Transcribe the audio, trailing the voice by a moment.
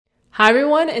Hi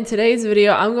everyone, in today's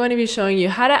video I'm going to be showing you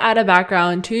how to add a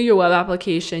background to your web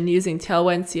application using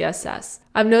Tailwind CSS.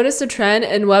 I've noticed a trend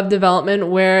in web development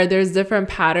where there's different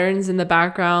patterns in the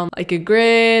background, like a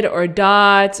grid or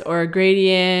dot or a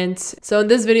gradient. So in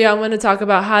this video I'm going to talk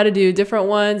about how to do different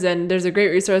ones, and there's a great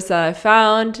resource that I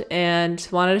found and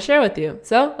wanted to share with you.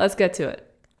 So let's get to it.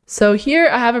 So here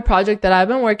I have a project that I've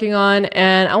been working on,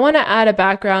 and I want to add a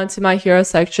background to my hero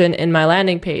section in my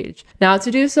landing page. Now to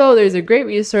do so, there's a great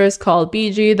resource called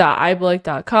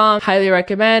bg.iblick.com. Highly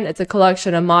recommend. It's a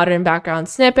collection of modern background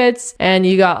snippets, and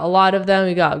you got a lot of them.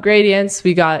 We got gradients,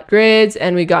 we got grids,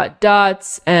 and we got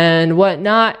dots and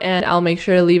whatnot, and I'll make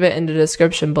sure to leave it in the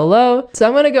description below. So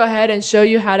I'm going to go ahead and show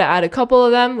you how to add a couple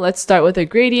of them. Let's start with a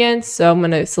gradient. So I'm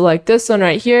going to select this one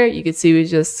right here. You can see we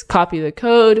just copy the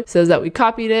code. It says that we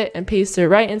copied it and paste it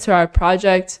right into our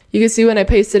project. You can see when I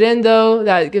paste it in though,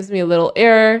 that gives me a little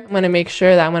error. I'm going to make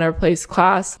sure that I'm going to replace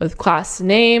class with class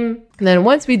name. And then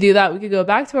once we do that, we could go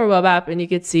back to our web app and you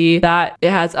could see that it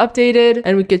has updated,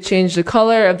 and we could change the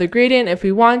color of the gradient if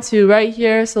we want to right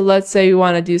here. So let's say we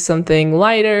want to do something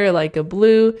lighter like a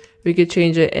blue. We could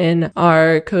change it in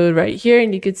our code right here,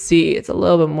 and you could see it's a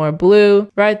little bit more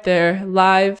blue right there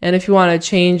live. And if you want to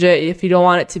change it, if you don't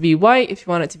want it to be white, if you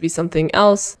want it to be something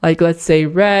else, like let's say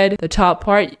red, the top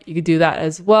part, you could do that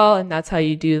as well. And that's how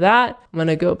you do that. I'm going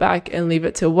to go back and leave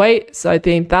it to white. So I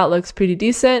think that looks pretty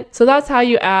decent. So that's how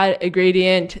you add a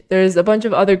gradient. There's a bunch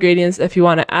of other gradients if you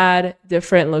want to add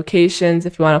different locations,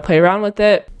 if you want to play around with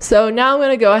it. So now I'm going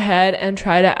to go ahead and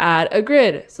try to add a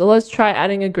grid. So let's try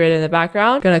adding a grid in the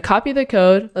background. I'm going to copy the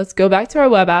code. Let's go back to our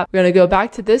web app. We're going to go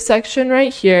back to this section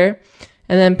right here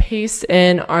and then paste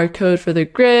in our code for the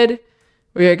grid.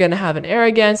 We are going to have an error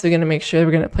again, so we're going to make sure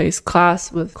we're going to place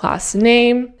class with class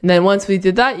name. And then once we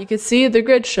did that, you can see the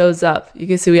grid shows up. You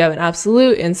can see we have an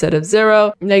absolute instead of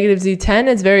 0. Negative Z10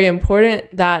 is very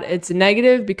important that it's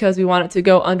negative because we want it to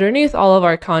go underneath all of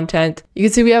our content. You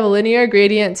can see we have a linear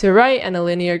gradient to right and a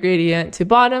linear gradient to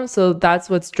bottom, so that's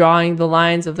what's drawing the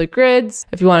lines of the grids.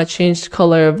 If you want to change the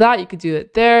color of that, you could do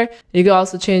it there. You can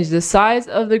also change the size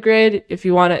of the grid. If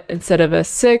you want it instead of a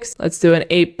 6, let's do an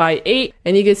 8 by 8,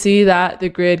 and you can see that the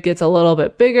grid gets a little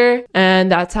bit bigger,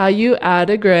 and that's how you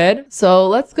add a grid. So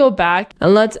let's go back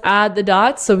and let's add the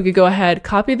dots. So we could go ahead,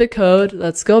 copy the code.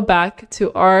 Let's go back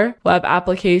to our web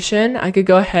application. I could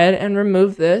go ahead and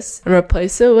remove this and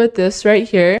replace it with this right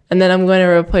here. And then I'm going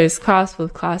to replace class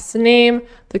with class name.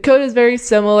 The code is very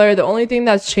similar. The only thing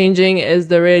that's changing is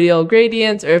the radial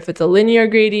gradient, or if it's a linear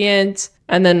gradient,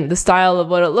 and then the style of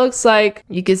what it looks like.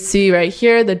 You can see right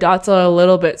here, the dots are a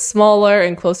little bit smaller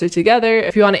and closer together.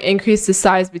 If you want to increase the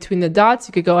size between the dots,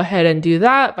 you could go ahead and do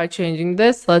that by changing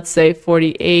this. Let's say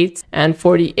 48 and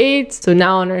 48. So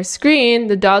now on our screen,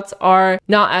 the dots are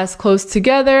not as close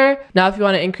together. Now, if you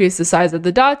want to increase the size of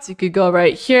the dots, you could go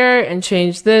right here and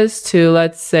change this to,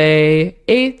 let's say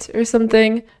 8 or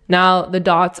something. Now the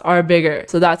dots are bigger.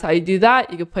 So that's how you do that.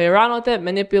 You can play around with it,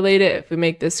 manipulate it. If we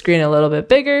make this screen a little bit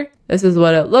bigger, this is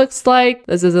what it looks like.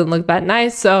 This doesn't look that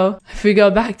nice. So if we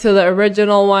go back to the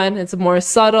original one, it's more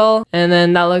subtle, and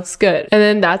then that looks good. And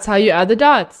then that's how you add the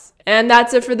dots. And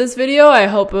that's it for this video. I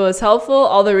hope it was helpful.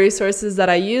 All the resources that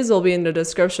I use will be in the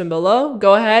description below.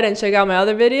 Go ahead and check out my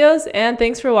other videos, and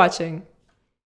thanks for watching.